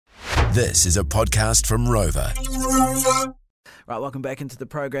This is a podcast from Rover. Right, welcome back into the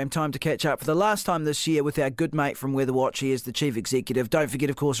program. Time to catch up for the last time this year with our good mate from Weatherwatch. He is the Chief Executive. Don't forget,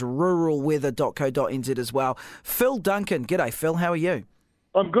 of course, ruralweather.co.nz as well. Phil Duncan. G'day, Phil. How are you?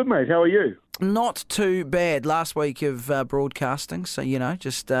 I'm good, mate. How are you? Not too bad. Last week of broadcasting, so,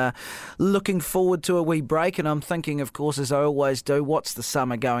 just looking forward to a wee break. And I'm thinking, of course, as I always do, what's the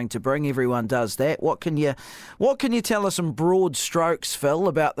summer going to bring? Everyone does that. What can you tell us in broad strokes, Phil,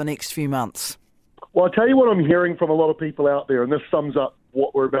 about the next few months? Well, I'll tell you what I'm hearing from a lot of people out there, and this sums up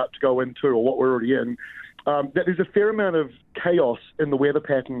what we're about to go into or what we're already in, that there's a fair amount of chaos in the weather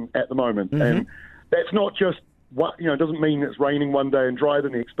pattern at the moment. Mm-hmm. And that's not just, it doesn't mean it's raining one day and dry the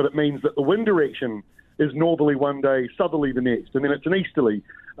next, but it means that the wind direction is northerly one day, southerly the next, and then it's an easterly.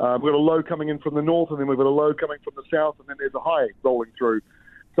 We've got a low coming in from the north, and then we've got a low coming from the south, and then there's a high rolling through.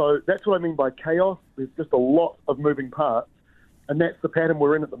 So that's what I mean by chaos. There's just a lot of moving parts. And that's the pattern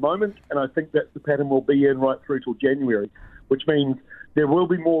we're in at the moment, and I think that's the pattern we'll be in right through till January, which means there will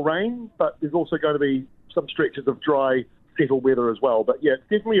be more rain, but there's also going to be some stretches of dry, settled weather as well. But yeah, it's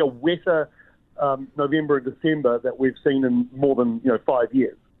definitely a wetter November and December that we've seen in more than 5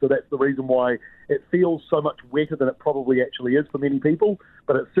 years. So that's the reason why it feels so much wetter than it probably actually is for many people,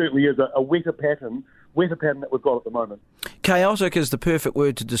 but it certainly is a wetter pattern that we've got at the moment. Chaotic is the perfect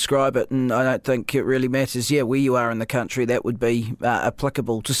word to describe it, and I don't think it really matters, where you are in the country. That would be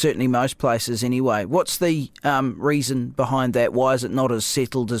applicable to certainly most places anyway. What's the reason behind that? Why is it not as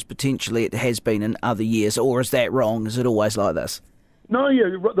settled as potentially it has been in other years, or is that wrong? Is it always like this? No,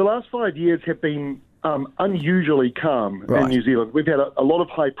 the last 5 years have been unusually calm in New Zealand. We've had a lot of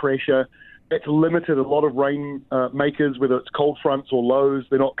high pressure. It's limited a lot of rain makers, whether it's cold fronts or lows.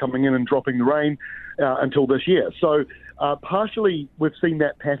 They're not coming in and dropping the rain until this year. So partially we've seen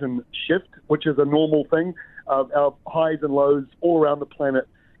that pattern shift, which is a normal thing. Our highs and lows all around the planet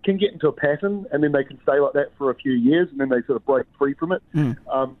can get into a pattern, and then they can stay like that for a few years, and then they sort of break free from it. And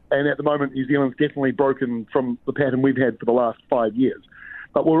at the moment, New Zealand's definitely broken from the pattern we've had for the last 5 years.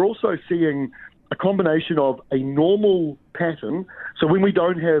 But we're also seeing a combination of a normal pattern. So when we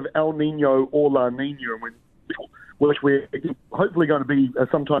don't have El Nino or La Nina, which we're hopefully going to be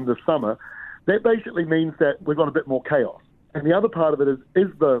sometime this summer, that basically means that we've got a bit more chaos. And the other part of it is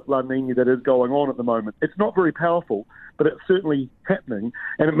the La Nina that is going on at the moment. It's not very powerful, but it's certainly happening.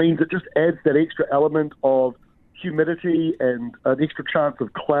 And it means it just adds that extra element of humidity and an extra chance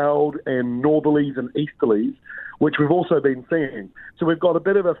of cloud and northerlies and easterlies, which we've also been seeing. So we've got a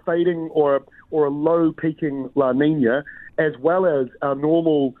bit of a fading or a low peaking La Nina, as well as our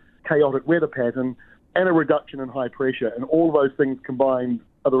normal chaotic weather pattern and a reduction in high pressure. And all of those things combined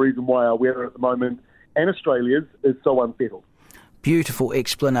are the reason why our weather at the moment and Australia's is so unsettled. Beautiful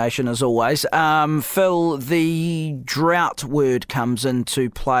explanation as always. Phil, the drought word comes into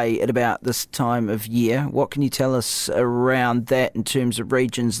play at about this time of year. What can you tell us around that in terms of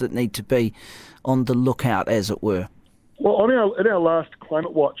regions that need to be on the lookout, as it were? Well, in our last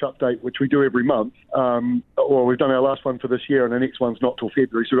Climate Watch update, which we do every month, we've done our last one for this year, and the next one's not till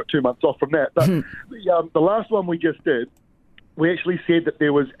February, so we've got 2 months off from that. But the last one we just did, we actually said that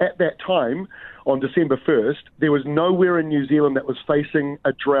there was, at that time, on December 1st, there was nowhere in New Zealand that was facing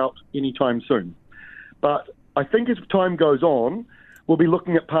a drought anytime soon. But I think as time goes on, we'll be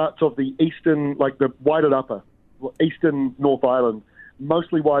looking at parts of the eastern, like the Wairarapa, eastern North Island,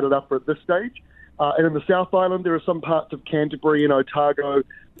 mostly Wairarapa at this stage. And in the South Island, there are some parts of Canterbury and Otago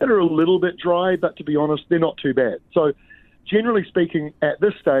that are a little bit dry, but to be honest, they're not too bad. So generally speaking, at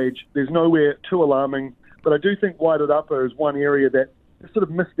this stage, there's nowhere too alarming. But I do think Wairarapa is one area that sort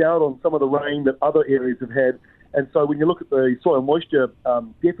of missed out on some of the rain that other areas have had. And so when you look at the soil moisture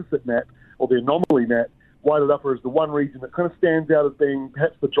deficit map, or the anomaly map, Wairarapa is the one region that kind of stands out as being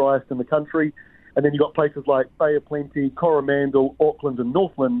perhaps the driest in the country. And then you've got places like Bay of Plenty, Coromandel, Auckland and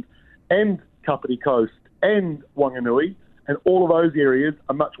Northland, and Kapiti Coast, and Wanganui, and all of those areas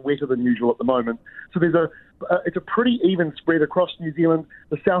are much wetter than usual at the moment. So it's a pretty even spread across New Zealand.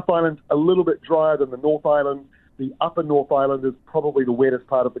 The South Island's a little bit drier than the North Island. The upper North Island is probably the wettest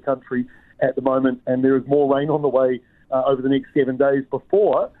part of the country at the moment, and there is more rain on the way over the next 7 days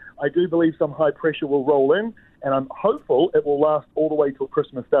before I do believe some high pressure will roll in, and I'm hopeful it will last all the way till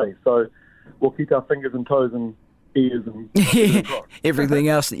Christmas Day. So we'll keep our fingers and toes and ears and everything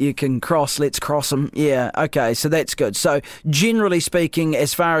else that you can cross, let's cross them. Yeah, okay, so that's good. So generally speaking,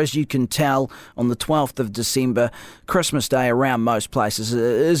 as far as you can tell, on the 12th of December, Christmas Day around most places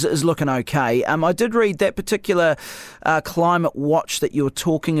is looking okay. I did read that particular climate watch that you were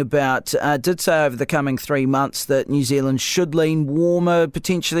talking about did say over the coming 3 months that New Zealand should lean warmer,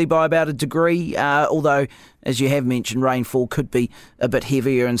 potentially by about a degree, although, as you have mentioned, rainfall could be a bit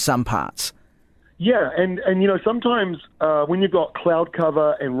heavier in some parts. Yeah, and sometimes when you've got cloud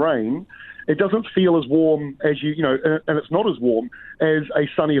cover and rain, it doesn't feel as warm as and it's not as warm as a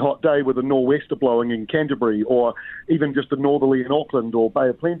sunny hot day with a nor'wester blowing in Canterbury, or even just a northerly in Auckland or Bay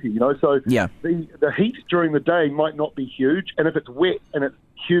of Plenty, So yeah. The heat during the day might not be huge, and if it's wet and it's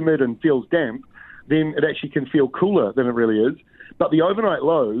humid and feels damp, then it actually can feel cooler than it really is. But the overnight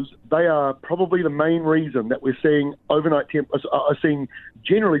lows, they are probably the main reason that we're seeing seeing,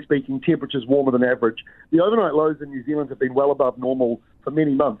 generally speaking, temperatures warmer than average. The overnight lows in New Zealand have been well above normal for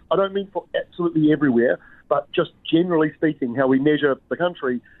many months. I don't mean for absolutely everywhere, but just generally speaking, how we measure the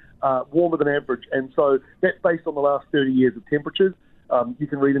country, warmer than average. And so that's based on the last 30 years of temperatures. You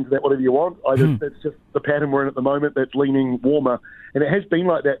can read into that whatever you want. That's just the pattern we're in at the moment, that's leaning warmer. And it has been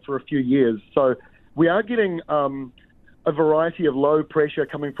like that for a few years. So we are getting a variety of low pressure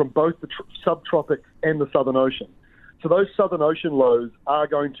coming from both the subtropics and the Southern Ocean. So those Southern Ocean lows are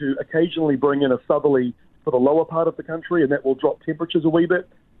going to occasionally bring in a southerly for the lower part of the country, and that will drop temperatures a wee bit.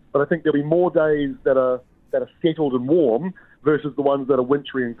 But I think there'll be more days that are settled and warm versus the ones that are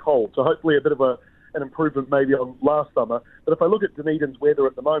wintry and cold. So hopefully a bit of an improvement maybe on last summer. But if I look at Dunedin's weather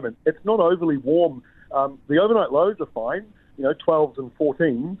at the moment, it's not overly warm. The overnight lows are fine, 12s and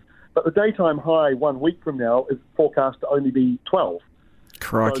 14s. But the daytime high 1 week from now is forecast to only be 12.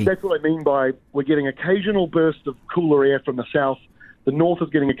 Crikey. So that's what I mean by we're getting occasional bursts of cooler air from the south. The north is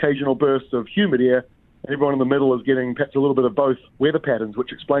getting occasional bursts of humid air. And everyone in the middle is getting perhaps a little bit of both weather patterns,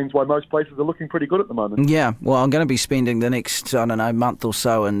 which explains why most places are looking pretty good at the moment. Yeah, well, I'm going to be spending the next, month or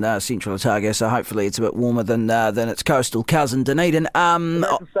so in Central Otago, so hopefully it's a bit warmer than its coastal cousin, Dunedin. That's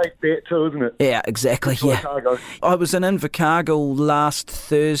a safe bet too, isn't it? Yeah, exactly. Central Yeah. Otago. I was in Invercargill last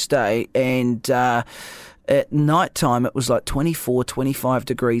Thursday, and at night time it was like 24, 25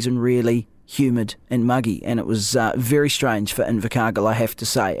 degrees and really humid and muggy, and it was very strange for Invercargill, I have to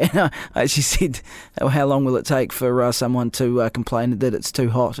say. And I actually said, how long will it take for someone to complain that it's too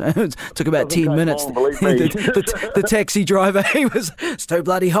hot? It took about 10 minutes. Long, believe me. the taxi driver, it's too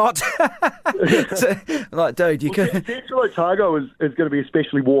bloody hot. So, like, dude, you could... Central Otago is going to be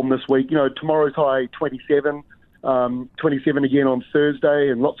especially warm this week. Tomorrow's high 27. 27 again on Thursday,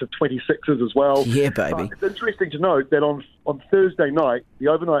 and lots of 26s as well. Yeah, baby. It's interesting to note that on Thursday night, the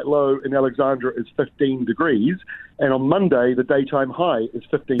overnight low in Alexandra is 15 degrees, and on Monday, the daytime high is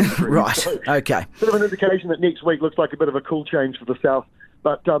 15 degrees. Right, so, okay. Sort of an indication that next week looks like a bit of a cool change for the south.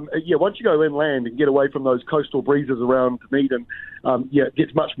 But, once you go inland and get away from those coastal breezes around Dunedin, it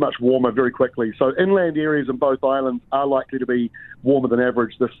gets much, much warmer very quickly. So inland areas in both islands are likely to be warmer than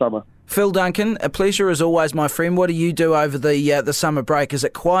average this summer. Phil Duncan, a pleasure as always, my friend. What do you do over the summer break? Is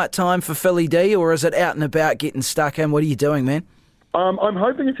it quiet time for Philly D, or is it out and about getting stuck in? What are you doing, man? I'm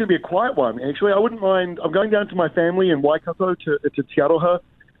hoping it's going to be a quiet one, actually. I wouldn't mind. I'm going down to my family in Waikato to Te Aroha.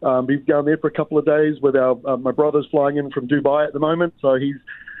 Be down there for a couple of days with my brother's flying in from Dubai at the moment, so it's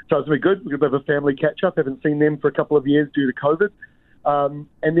going to be good. We're going to have a family catch-up. Haven't seen them for a couple of years due to COVID.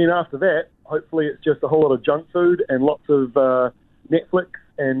 And then after that, hopefully it's just a whole lot of junk food and lots of Netflix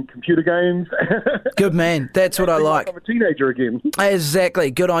and computer games. Good man. That's what I like. I'm a teenager again. Exactly.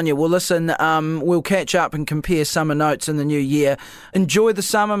 Good on you. Well, listen, we'll catch up and compare summer notes in the new year. Enjoy the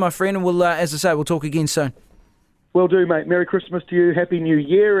summer, my friend, and we'll, as I say, we'll talk again soon. Will do, mate. Merry Christmas to you. Happy New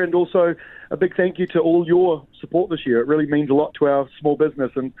Year. And also a big thank you to all your support this year. It really means a lot to our small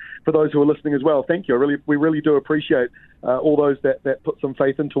business, and for those who are listening as well, thank you. We really do appreciate all those that put some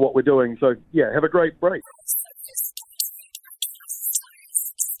faith into what we're doing. So, yeah, have a great break.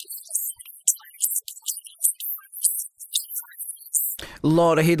 A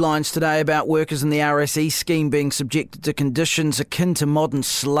lot of headlines today about workers in the RSE scheme being subjected to conditions akin to modern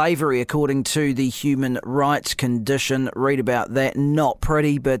slavery, according to the Human Rights Commission. Read about that. Not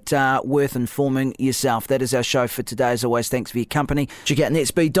pretty, but worth informing yourself. That is our show for today. As always, thanks for your company. Check out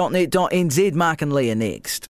netspeed.net.nz. Mark and Leah next.